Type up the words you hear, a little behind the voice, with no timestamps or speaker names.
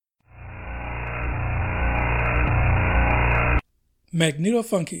Magneto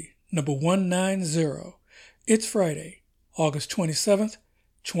Funky, number 190. It's Friday, August 27th,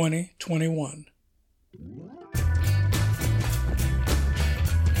 2021.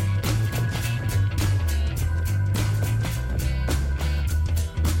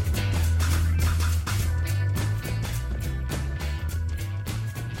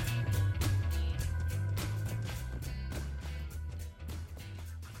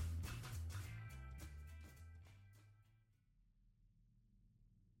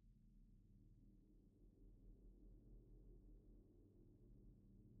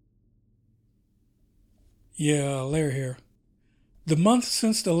 Yeah, Larry here. The month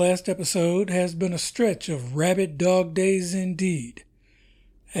since the last episode has been a stretch of rabid dog days indeed,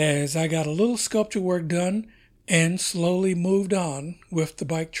 as I got a little sculpture work done and slowly moved on with the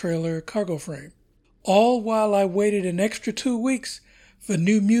bike trailer cargo frame. All while I waited an extra 2 weeks for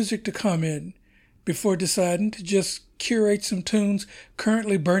new music to come in before deciding to just curate some tunes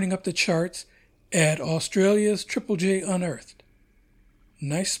currently burning up the charts at Australia's Triple J Unearthed.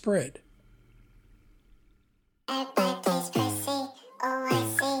 Nice spread.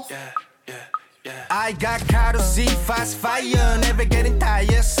 I got car to see fast fire, never getting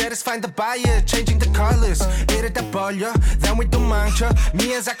tired, satisfying the buyer, changing the colors, 이러다 벌려, then we 도망쳐,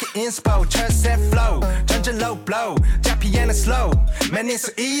 Miyazaki inspo, 철새 flow, 전전 low blow, 잡히 and slow, man it's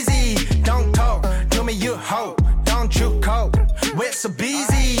so easy, don't talk, do me you hope, don't you cope, we're so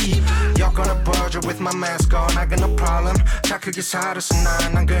busy, you're gonna budget with my mask on, I got no problem, 자 크게 살아서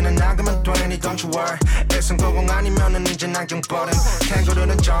난 그냥 나가면 되니 don't you worry, 일상고공 아니면은 이제 낭정버림,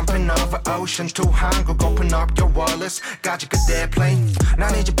 캥거루는 jumping over ocean to 한국 open up your wallets 가지 그 airplane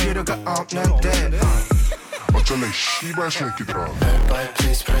난 이제 필요가 없는데 어쩔래 씨발 새끼들아 Everybody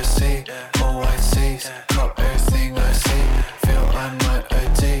please proceed all I see call everything I see feel I'm my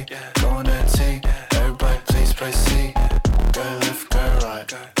OD going to T Everybody please proceed Girl left, girl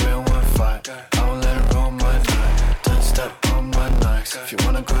right We don't wanna fight I won't let it ruin my night Don't step on my nikes If you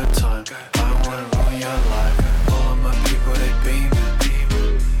want a good time I don't wanna ruin your life All of my people they beam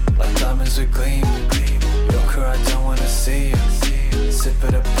like diamonds are gleaming Your crew I don't wanna see you Sip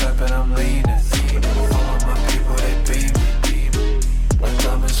of the pep and I'm leaning All of my people they beam like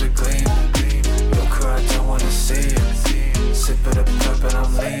diamonds are gleaming Your crew I don't wanna see you Sip of the pep and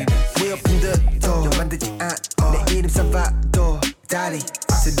I'm leaning We open the door 만들지 않아 내 이름 써봐도 다리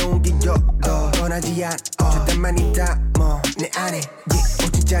새로운 게 여도 원하지 않아 저들만 있다뭐 내 안에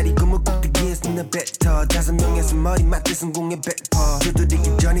 5층짜리 고무 꼭대기에서 너 뱉어 5명에서 머리 맞대 성공에 뱉어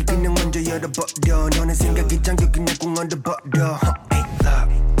두드리기 전에 그냥 먼저 열어버려 너네 생각이 잠겨 그냥 꾹 얹어버려 Hey lock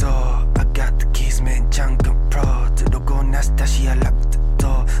door I got the keys man 잠금 풀어 들어오고 나서 다시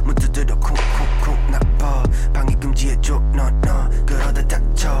연락도 문 두드려 쿵쿵쿵 나빠 방해 금지해줘 no 그러다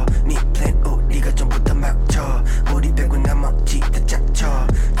닥쳐 네 플랜 우리가 전부 다 막쳐 우리 빼고 나머지 다 짜쳐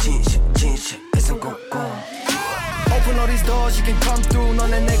진실 애성공공 Open all these doors, you can come through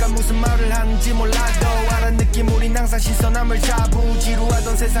너네 내가 무슨 말을 하는지 몰라도 알아 느낌 우린 항상 신선함을 잡고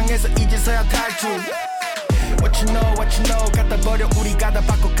지루하던 세상에서 이제서야 탈출 What you know 갖다 버려 우리 가다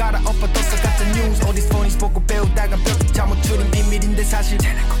바꿔 갈아엎어뒀어 가짜 news All these phonies 보고 배우다가 벽 잘못 줄인 비밀인데 사실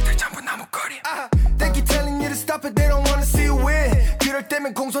쟤네 꼭들 전부 나무거리 They keep telling you to stop it, they don't wanna see you win 그럴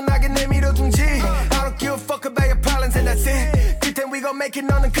때면 공손하게 내밀어 둥지 I don't give a fuck about your problems and that's it 그땐 we gon' make it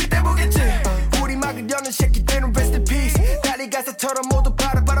너는 그때 보겠지 우리 막으려는 새끼들은 rest in peace 다리 가사처럼 모두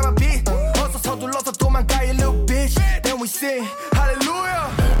바라바라만 빛 어서 서둘러서 도망가 you little bitch Then we sing hallelujah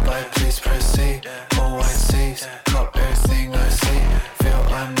Everybody please proceed all I see call everything I see feel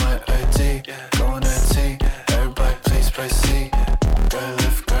I'm my OD going to T Everybody please proceed Girl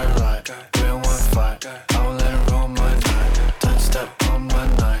left, girl right We don't wanna fight I won't let it ruin my night Don't step on my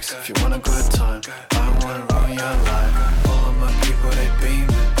nikes If you want a good time I don't wanna ruin your life All of my people they beam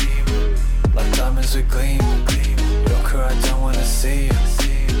like diamonds are gleaming Your crew I don't wanna see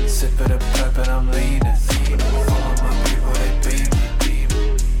you Sip of the pep and I'm leaning All of my people they beam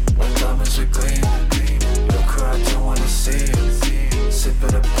like diamonds are gleaming Your crew I don't wanna see you Sip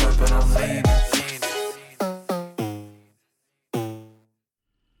of the pep and I'm leaning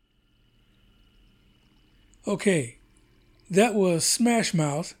Okay, that was Smash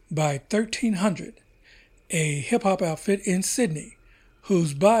Mouth by 1300, a hip-hop outfit in Sydney,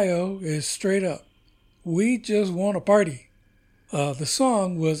 whose bio is straight up, "We just want to party." The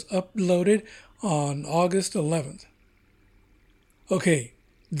song was uploaded on August 11th. Okay,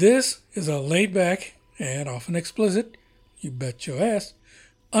 this is a laid-back and often explicit, you bet your ass,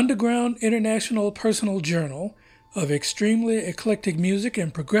 underground international personal journal of extremely eclectic music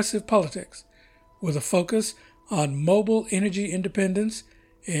and progressive politics, with a focus on mobile energy independence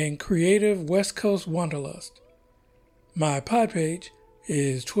and creative West Coast wanderlust. My pod page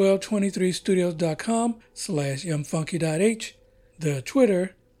is 1223studios.com/mfunky.h. The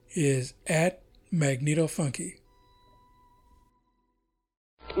Twitter is @MagnetoFunky.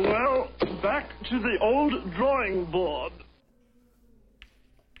 Well, back to the old drawing board.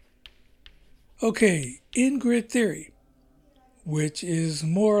 Okay, in-grid theory, which is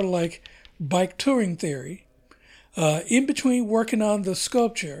more like bike touring theory. In between working on the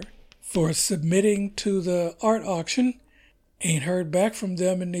sculpture for submitting to the art auction, ain't heard back from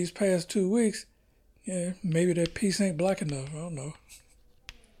them in these past 2 weeks. Yeah, maybe that piece ain't black enough. I don't know.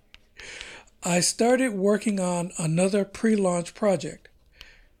 I started working on another pre-launch project,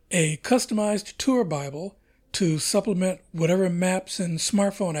 a customized tour Bible to supplement whatever maps and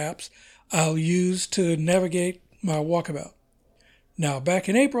smartphone apps I'll use to navigate my walkabout. Now, back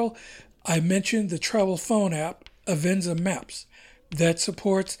in April, I mentioned the travel phone app Avenza Maps that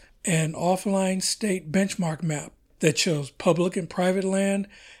supports an offline state benchmark map that shows public and private land,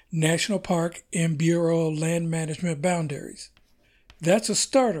 national park, and Bureau of Land Management boundaries. That's a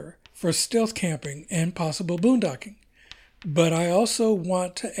starter for stealth camping and possible boondocking. But I also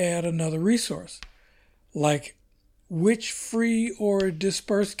want to add another resource, like which free or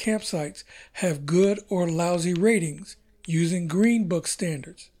dispersed campsites have good or lousy ratings using Green Book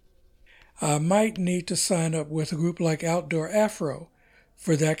standards. I might need to sign up with a group like Outdoor Afro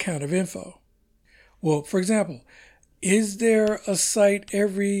for that kind of info. Well, for example, is there a site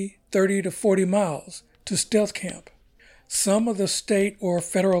every 30 to 40 miles to stealth camp? Some of the state or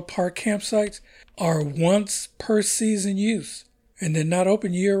federal park campsites are once per season use and they're not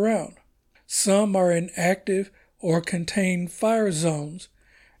open year round. Some are in active or contained fire zones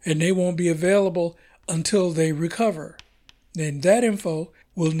and they won't be available until they recover. Then that info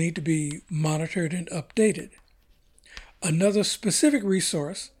will need to be monitored and updated. Another specific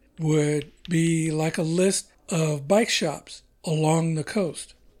resource would be like a list of bike shops along the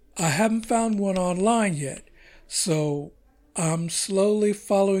coast. I haven't found one online yet, so I'm slowly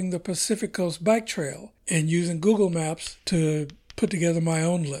following the Pacific Coast Bike Trail and using Google Maps to put together my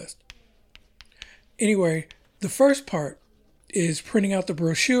own list. Anyway, the first part is printing out the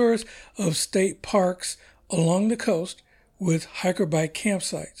brochures of state parks along the coast with hiker bike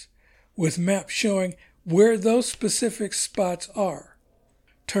campsites, with maps showing where those specific spots are.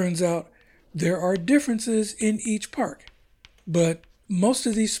 Turns out there are differences in each park, but most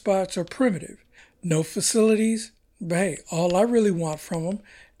of these spots are primitive. No facilities, but hey, all I really want from them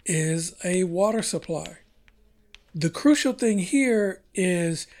is a water supply. The crucial thing here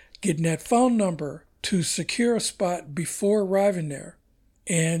is getting that phone number to secure a spot before arriving there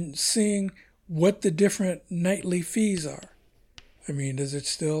and seeing what the different nightly fees are. I mean, is it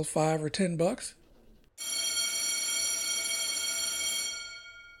still $5 or $10?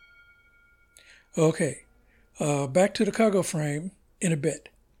 Okay, back to the cargo frame in a bit.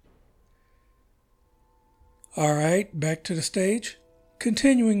 All right, back to the stage.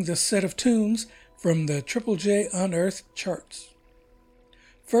 Continuing the set of tunes from the Triple J Unearthed charts.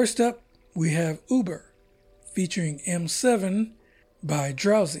 First up, we have Uber, featuring M7 by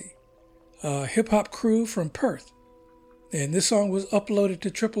Drowsy, a hip-hop crew from Perth. And this song was uploaded to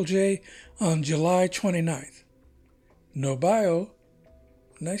Triple J on July 29th. No bio,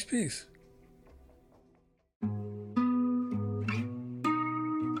 nice piece.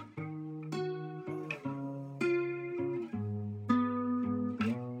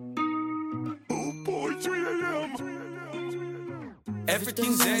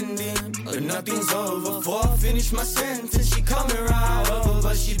 Everything's ending, but nothing's over. Before I finish my sentence, she coming right over.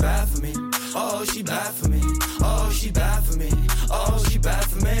 But she bad for me, oh she bad for me, oh she bad for me, oh she bad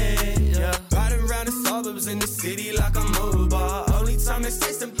for me, yeah. Riding around the suburbs in the city like I'm Uber. Only time they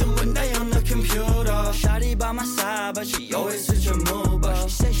say something when they on the computer. Shawty by my side, but she always such a mood. But she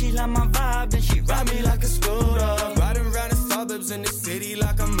say she like my vibe, then she ride me like a scooter. Riding around the suburbs in the city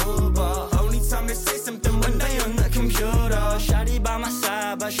like I'm Uber. Only time they say something when they on the computer. Shawty by my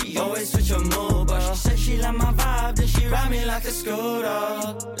side, but she always switch her mood. But she said she like my vibe, then she ride me like a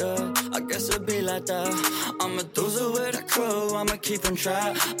scooter. Yeah, I guess it'll be like that. I'm a doozer with a crew, I'ma keep on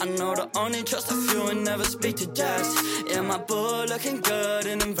track. I know the only trust a few and never speak to jazz. Yeah, my boo looking good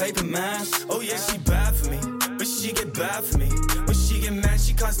in them vapor masks. Oh yeah, she bad for me, but she get bad for me. When she get mad,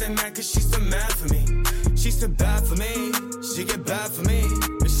 she can't stay mad cause she's so mad for me. She's so bad for me, she get bad for me.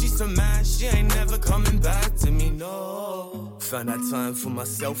 But she's so mad, she ain't never coming back to me, no. Found that time for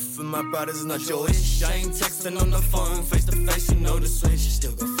myself and my brothers, not your ish. I ain't texting on the phone, face to face, you know the switch.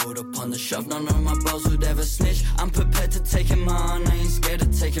 Still got food up on the shelf, none of my bros would ever snitch. I'm prepared to take him on, I ain't scared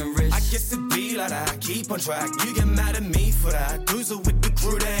of taking risks. I guess it be like that, keep on track. You get mad at me for that. Cruiser with the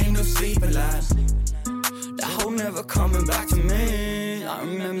crew, there ain't no sleeping last. That hope never coming back to me. I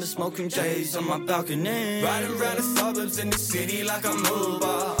remember smoking J's on my balcony, riding around the suburbs in the city like I'm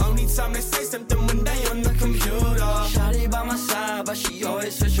Uber. Only time they say something when they on the computer. Shawty by my side, but she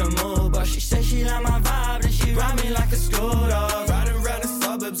always switch her mood. But she said she like my vibe, and she ride me like a scooter. Riding around the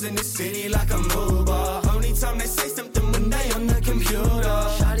suburbs in the city like I'm Uber. Only time they say something when they on the computer.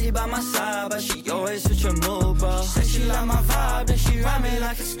 Shawty by my side, but she always switch her mood. But she said she like my vibe, and she ride me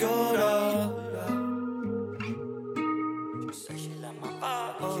like a scooter. She said she like my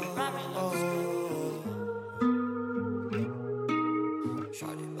vibe, and she ride me like a scooter.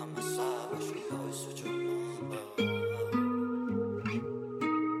 Shawty by my side, but she always switch her mood.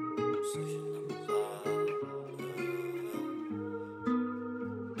 Say she like my vibe.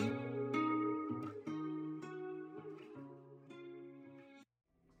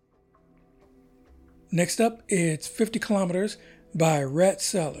 Next up, it's 50 Kilometers by Rat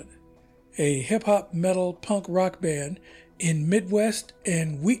Salad, a hip-hop metal punk rock band in Midwest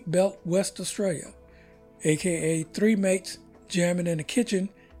and Wheat Belt, West Australia, aka three mates jamming in a kitchen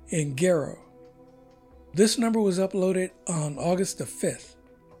in Garo. This number was uploaded on August the 5th.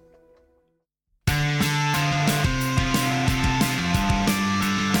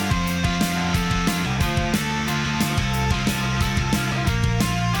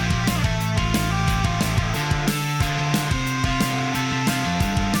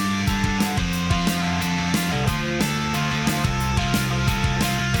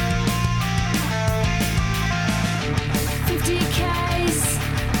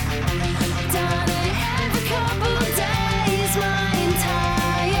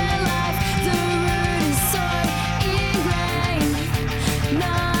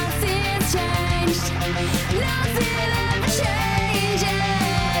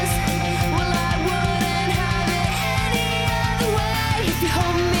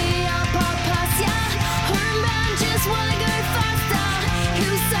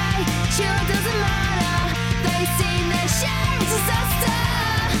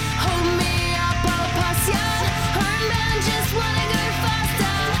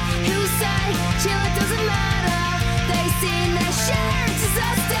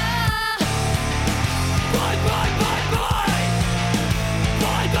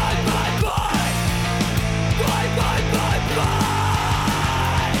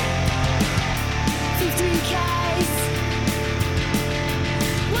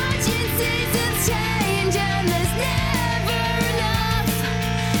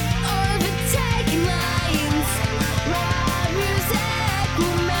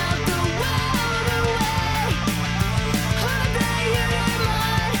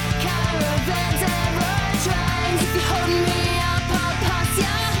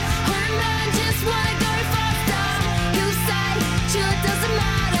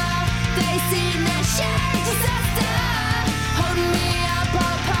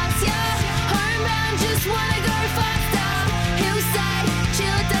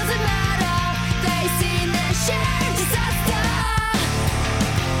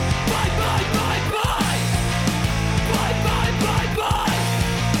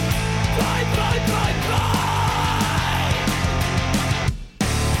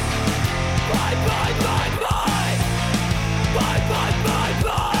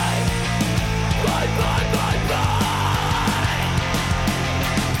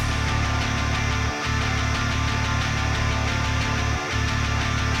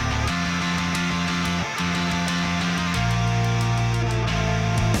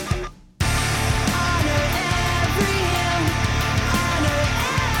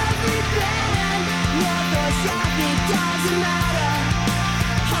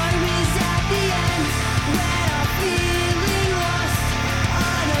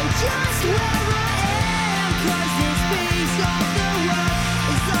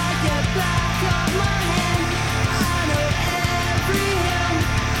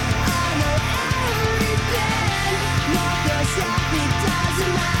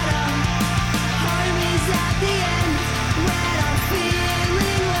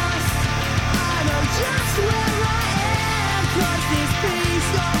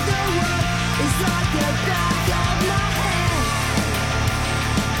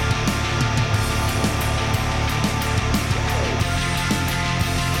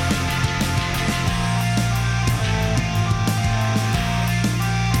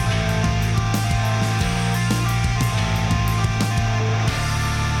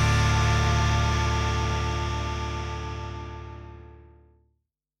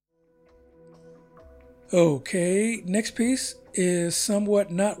 Okay, next piece is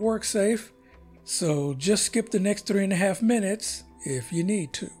somewhat not work safe, so just skip the next 3.5 minutes if you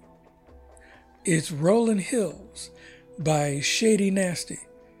need to. It's Rollin' Hills by Shady Nasty,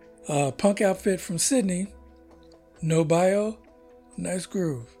 a punk outfit from Sydney. No bio, nice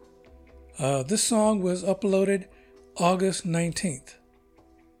groove. This song was uploaded August 19th.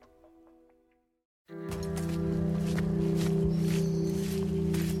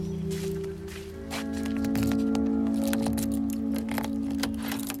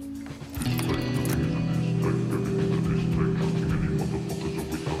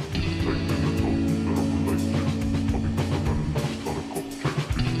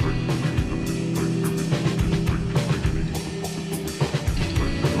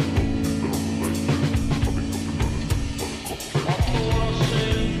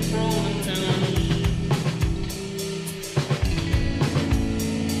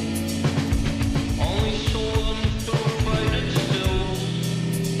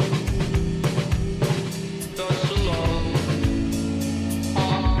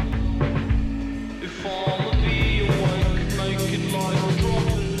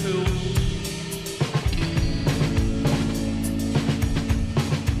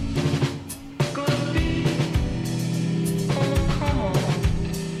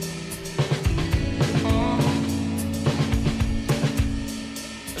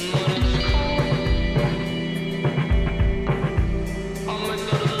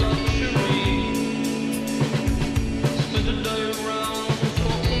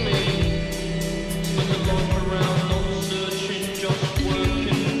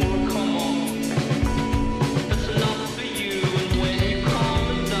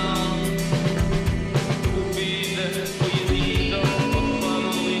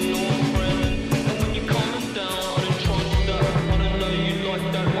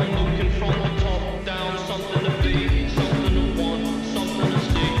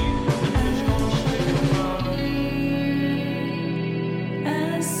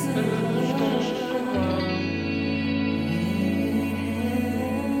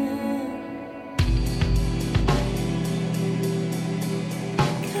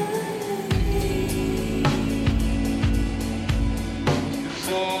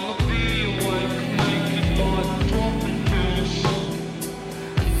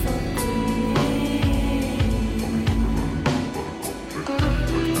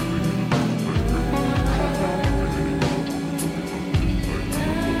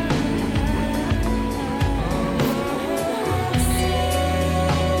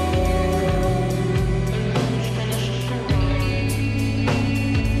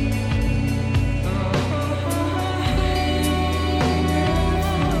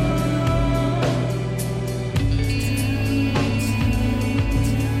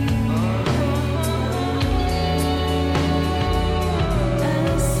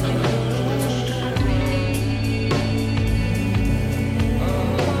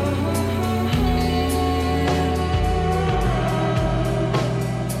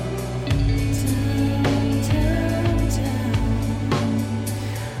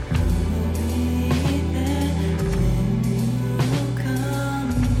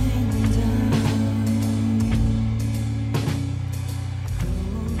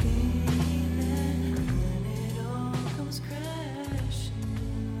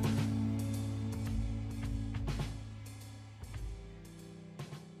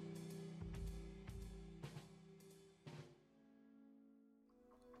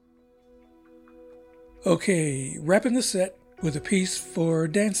 Okay, wrapping the set with a piece for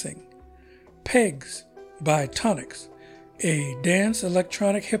dancing. Pegs by Tonics, a dance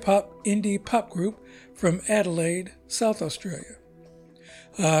electronic hip-hop indie pop group from Adelaide, South Australia.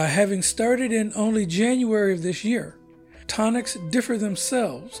 Having started in only January of this year, Tonics differ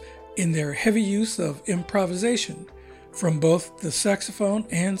themselves in their heavy use of improvisation from both the saxophone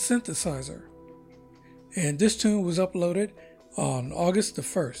and synthesizer. And this tune was uploaded on August the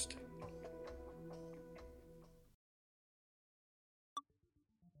 1st.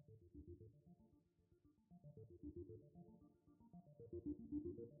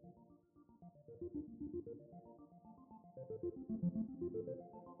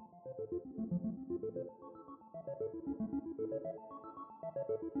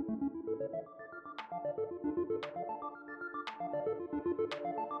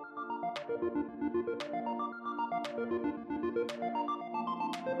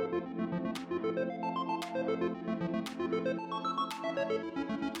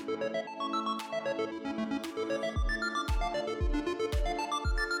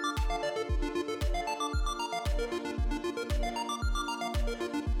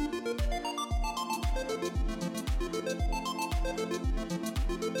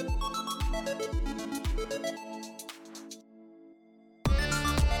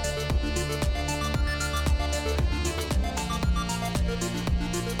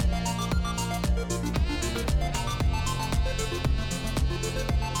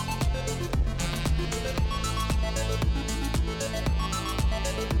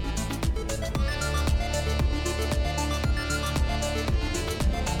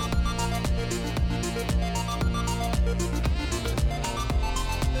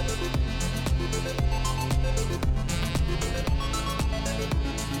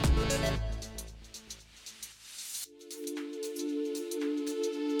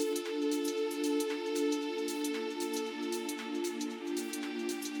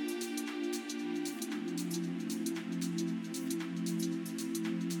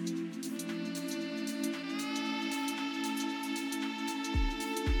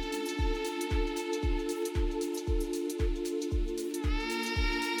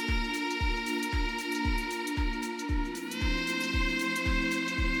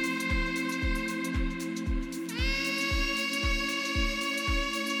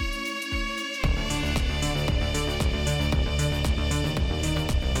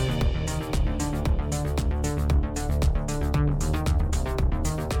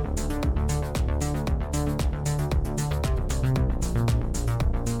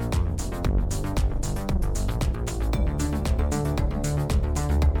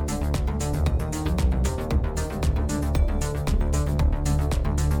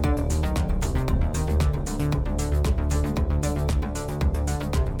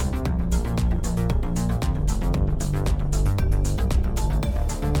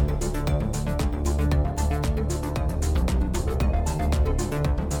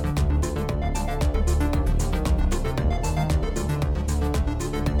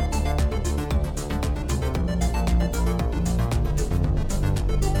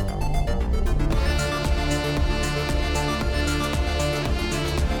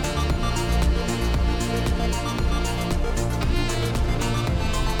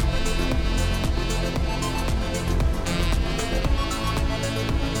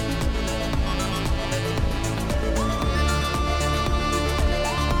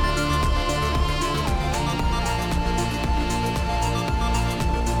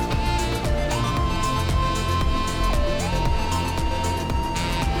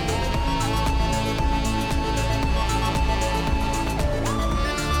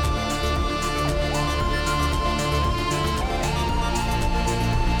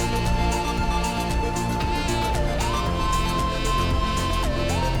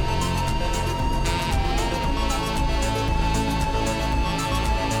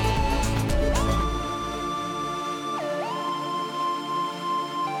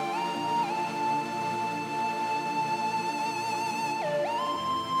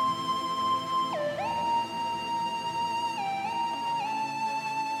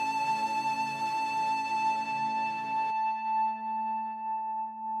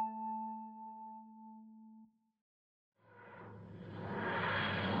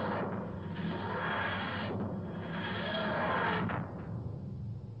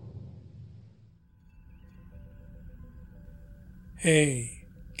 Hey,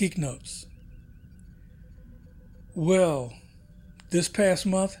 Geek Notes. Well, this past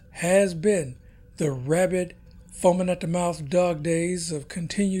month has been the rabid, foaming at the mouth dog days of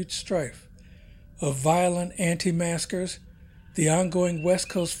continued strife, of violent anti-maskers, the ongoing West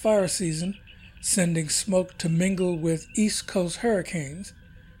Coast fire season sending smoke to mingle with East Coast hurricanes,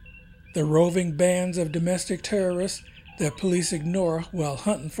 the roving bands of domestic terrorists that police ignore while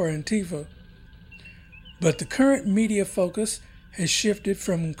hunting for Antifa. But the current media focus has shifted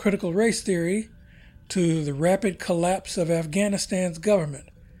from critical race theory to the rapid collapse of Afghanistan's government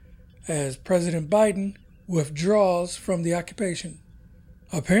as President Biden withdraws from the occupation.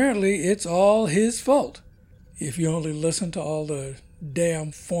 Apparently, it's all his fault, if you only listen to all the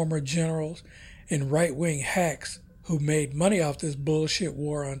damn former generals and right-wing hacks who made money off this bullshit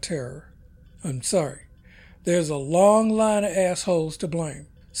war on terror. I'm sorry. There's a long line of assholes to blame,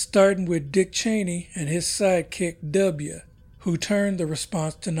 starting with Dick Cheney and his sidekick W, who turned the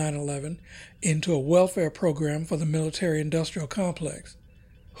response to 9/11 into a welfare program for the military-industrial complex,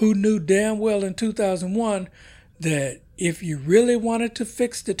 who knew damn well in 2001 that if you really wanted to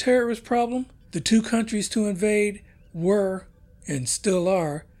fix the terrorist problem, the two countries to invade were, and still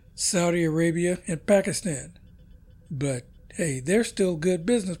are, Saudi Arabia and Pakistan. But hey, they're still good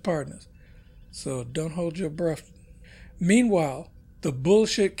business partners, so don't hold your breath. Meanwhile, the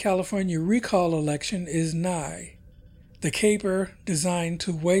bullshit California recall election is nigh. The caper designed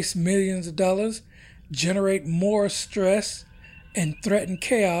to waste millions of dollars, generate more stress, and threaten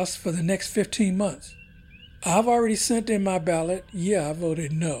chaos for the next 15 months. I've already sent in my ballot. Yeah, I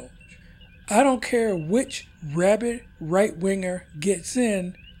voted no. I don't care which rabid right-winger gets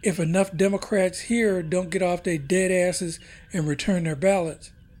in if enough Democrats here don't get off their dead asses and return their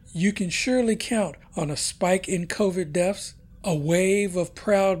ballots. You can surely count on a spike in COVID deaths, a wave of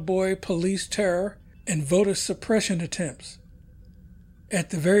Proud Boy police terror, and voter suppression attempts.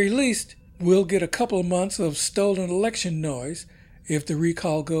 At the very least, we'll get a couple of months of stolen election noise if the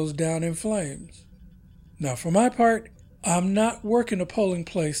recall goes down in flames. Now, for my part, I'm not working a polling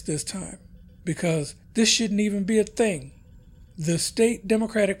place this time, because this shouldn't even be a thing. The state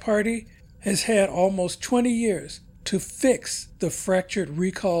Democratic Party has had almost 20 years to fix the fractured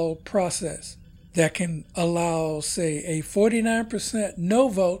recall process that can allow, say, a 49% no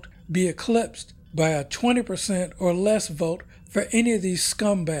vote be eclipsed by a 20% or less vote for any of these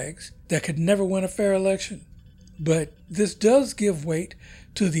scumbags that could never win a fair election. But this does give weight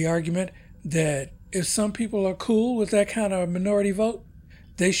to the argument that if some people are cool with that kind of minority vote,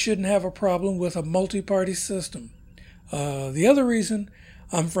 they shouldn't have a problem with a multi-party system. The other reason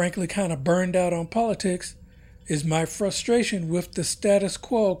I'm frankly kind of burned out on politics is my frustration with the status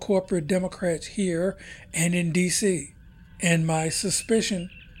quo corporate Democrats here and in D.C., and my suspicion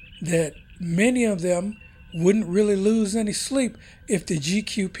that many of them wouldn't really lose any sleep if the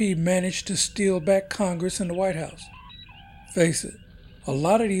GQP managed to steal back Congress and the White House. Face it, a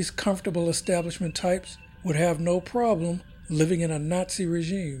lot of these comfortable establishment types would have no problem living in a Nazi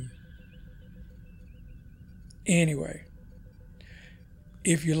regime. Anyway,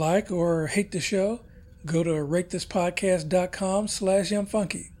 if you like or hate the show, go to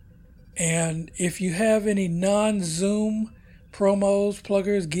ratethispodcast.com/mfunky. And if you have any non-Zoom promos,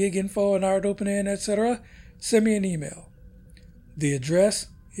 pluggers, gig info, and art opening, etc., send me an email. The address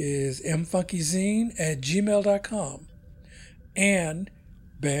is mfunkyzine@gmail.com. And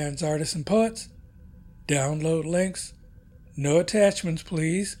bands, artists, and poets, download links, no attachments,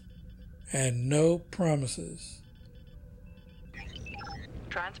 please, and no promises.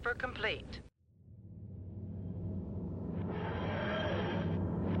 Transfer complete.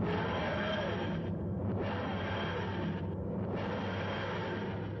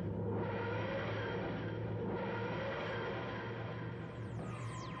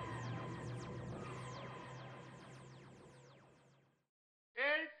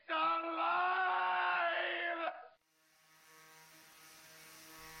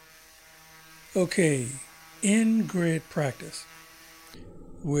 Okay, in-grid practice,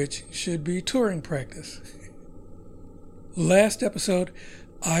 which should be touring practice. Last episode,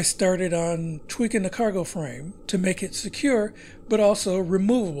 I started on tweaking the cargo frame to make it secure, but also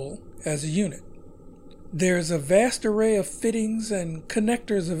removable as a unit. There's a vast array of fittings and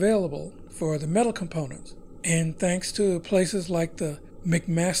connectors available for the metal components, and thanks to places like the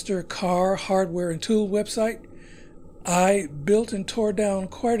McMaster Car Hardware and Tool website, I built and tore down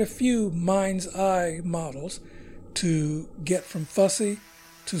quite a few mind's eye models to get from fussy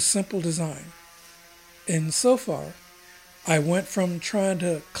to simple design. And so far, I went from trying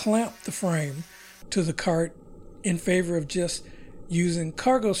to clamp the frame to the cart in favor of just using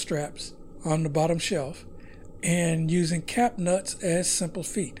cargo straps on the bottom shelf and using cap nuts as simple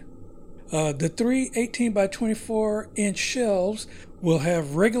feet. The three 18 by 24 inch shelves will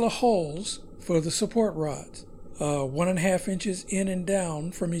have regular holes for the support rods, 1.5 inches in and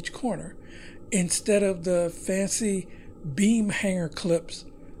down from each corner, instead of the fancy beam hanger clips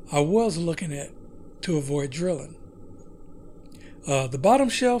I was looking at to avoid drilling. The bottom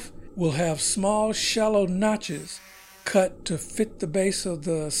shelf will have small, shallow notches cut to fit the base of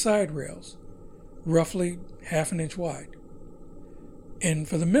the side rails, roughly 1/2 inch wide. And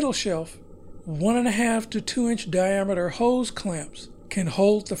for the middle shelf, 1.5 to 2 inch diameter hose clamps can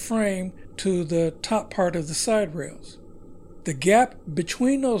hold the frame to the top part of the side rails. The gap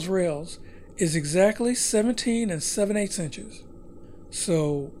between those rails is exactly 17 7/8 inches.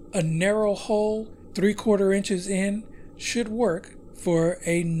 So a narrow hole 3/4 inches in should work for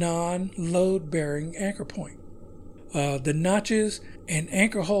a non-load bearing anchor point. The notches and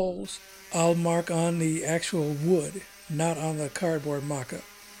anchor holes I'll mark on the actual wood, not on the cardboard mock-up.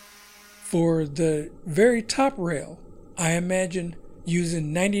 For the very top rail, I imagine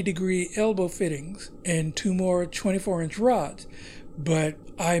using 90-degree elbow fittings and 2 more 24-inch rods, but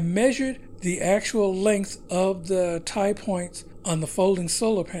I measured the actual length of the tie points on the folding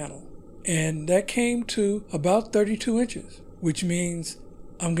solar panel, and that came to about 32 inches, which means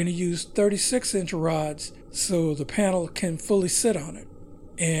I'm going to use 36-inch rods so the panel can fully sit on it,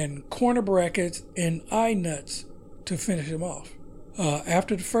 and corner brackets and eye nuts to finish them off.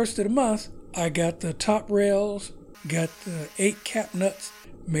 After the first of the month, I got the top rails, got the 8 cap nuts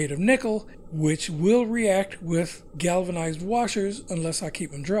made of nickel, which will react with galvanized washers unless I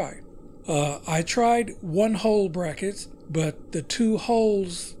keep them dry. I tried 1-hole brackets, but the 2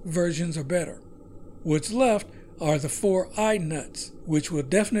 holes versions are better. What's left are the 4 eye nuts, which will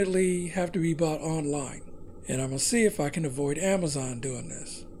definitely have to be bought online. And I'm going to see if I can avoid Amazon doing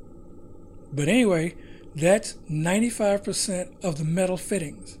this. But anyway, that's 95% of the metal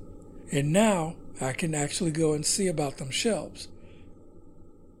fittings. And now I can actually go and see about them shelves.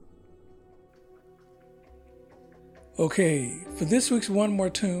 Okay, for this week's One More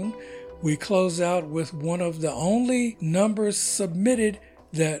Tune, we close out with one of the only numbers submitted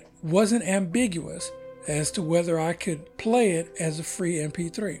that wasn't ambiguous as to whether I could play it as a free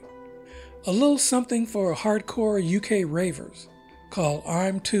MP3. A little something for hardcore UK ravers, called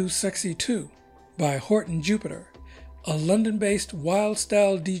I'm Too Sexy Too by Horton Jupiter, a London-based wild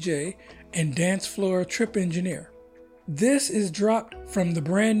style DJ and dance floor trip engineer. This is dropped from the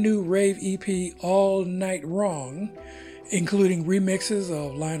brand new rave EP All Night Wrong, including remixes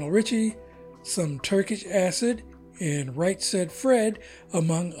of Lionel Richie, some Turkish Acid, and Right Said Fred,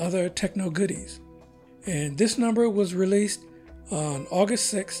 among other techno goodies. And this number was released on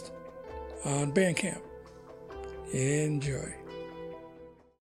August 6th on Bandcamp. Enjoy.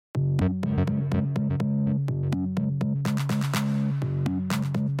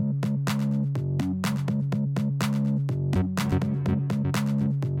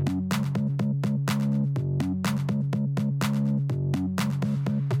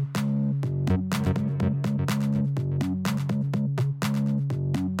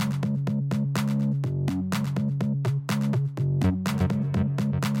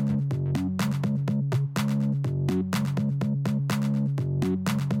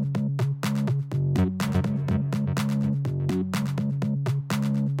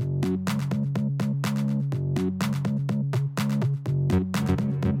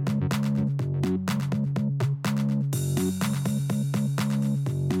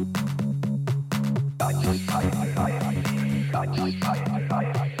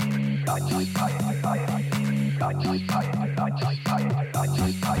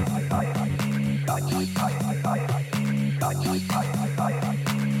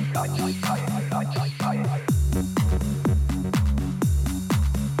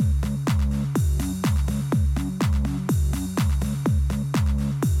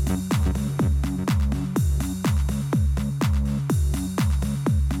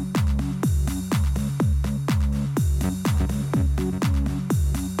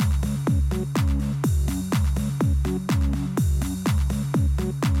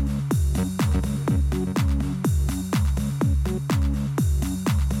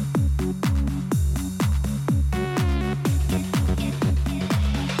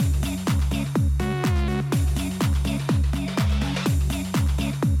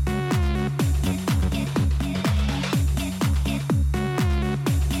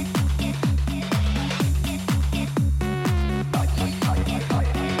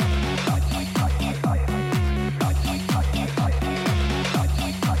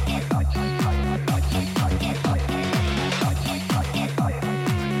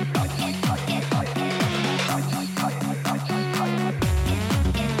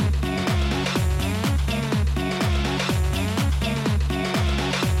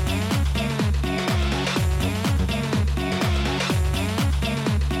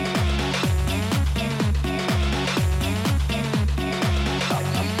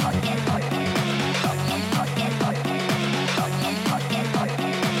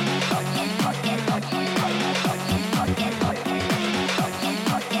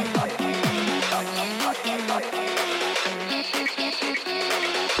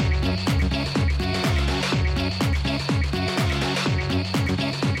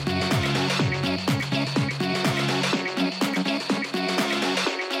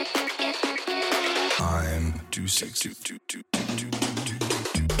 sexy.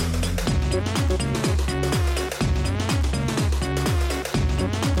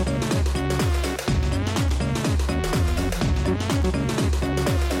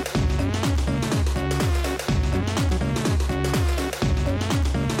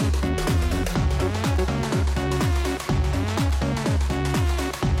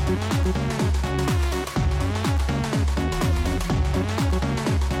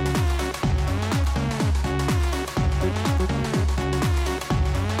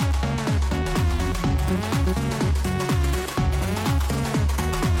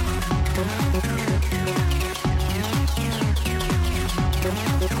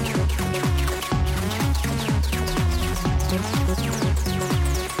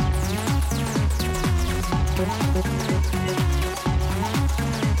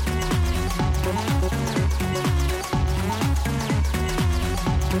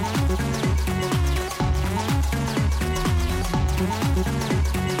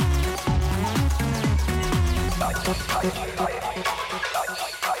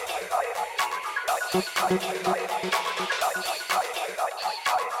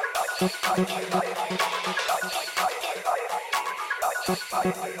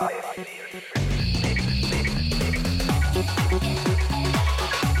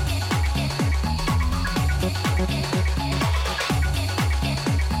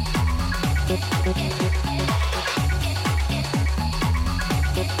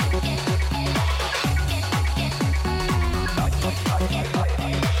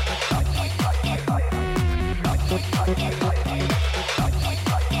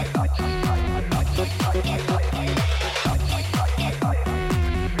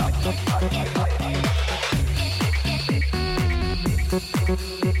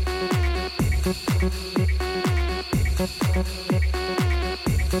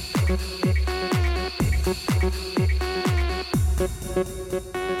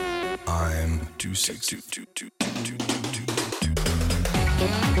 I'm too sexy.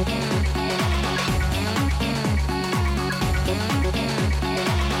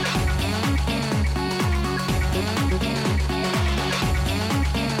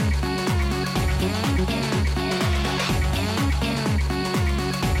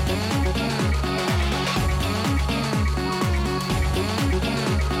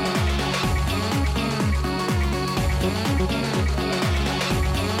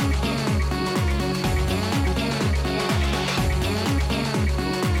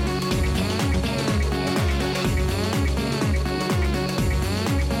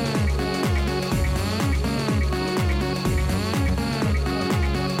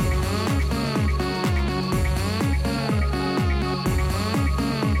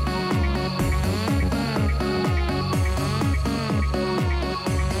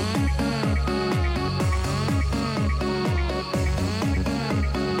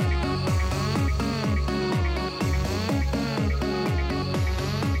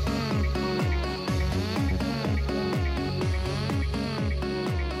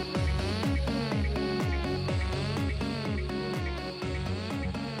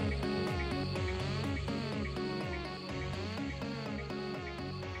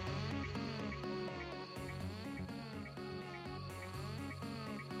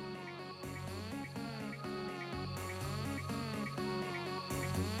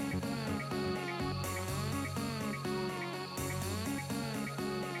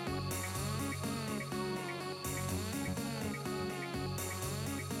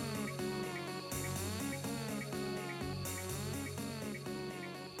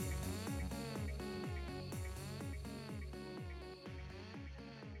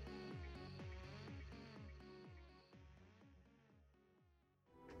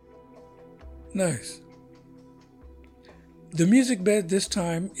 Nice. The music bed this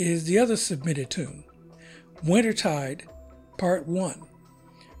time is the other submitted tune, Wintertide Part 1,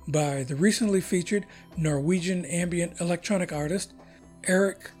 by the recently featured Norwegian ambient electronic artist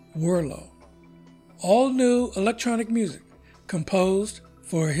Erik Wurlo. All new electronic music composed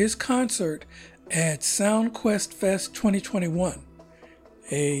for his concert at SoundQuest Fest 2021,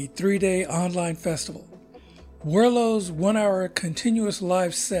 a 3-day online festival. Wurlo's 1-hour continuous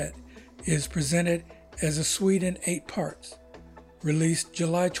live set is presented as a suite in 8 parts, released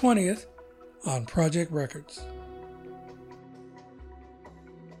July 20th on Project Records.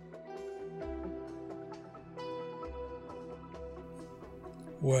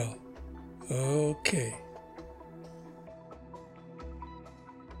 Well, okay.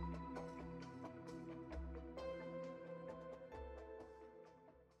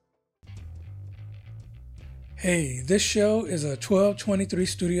 Hey, this show is a 1223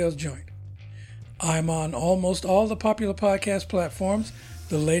 Studios joint. I'm on almost all the popular podcast platforms,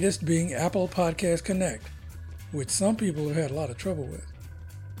 the latest being Apple Podcast Connect, which some people have had a lot of trouble with.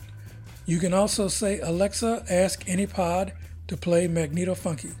 You can also say, Alexa, ask any pod to play Magneto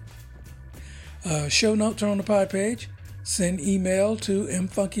Funky. Show notes are on the pod page. Send email to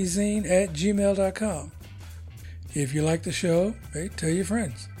mfunkyzine@gmail.com. If you like the show, hey, tell your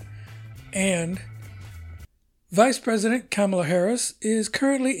friends. And Vice President Kamala Harris is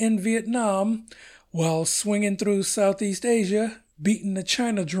currently in Vietnam while swinging through Southeast Asia, beating the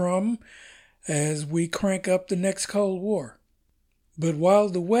China drum as we crank up the next Cold War. But while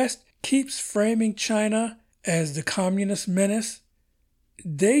the West keeps framing China as the communist menace,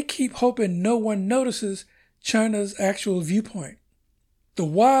 they keep hoping no one notices China's actual viewpoint. The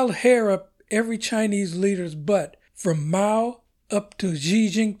wild hair up every Chinese leader's butt, from Mao up to Xi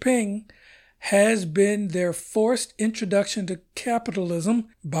Jinping, has been their forced introduction to capitalism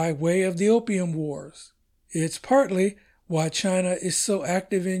by way of the Opium Wars. It's partly why China is so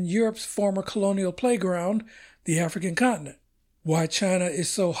active in Europe's former colonial playground, the African continent, why China is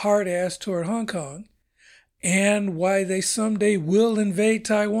so hard-ass toward Hong Kong, and why they someday will invade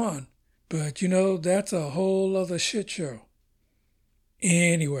Taiwan. But that's a whole other shit show.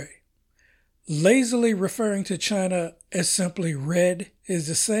 Anyway, lazily referring to China as simply red is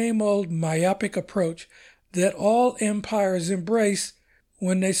the same old myopic approach that all empires embrace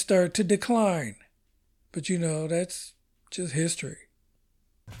when they start to decline. But that's just history.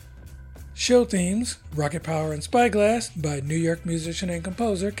 Show themes, Rocket Power and Spyglass by New York musician and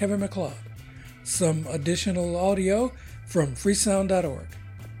composer Kevin MacLeod. Some additional audio from freesound.org.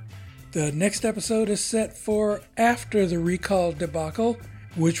 The next episode is set for after the recall debacle,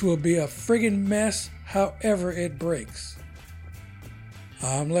 which will be a friggin' mess however it breaks.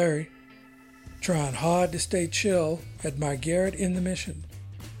 I'm Larry, trying hard to stay chill at my garret in the Mission.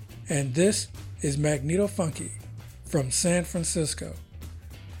 And this is Magneto Funky from San Francisco,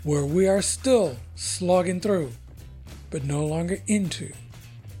 where we are still slogging through, but no longer into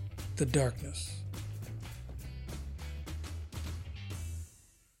the darkness.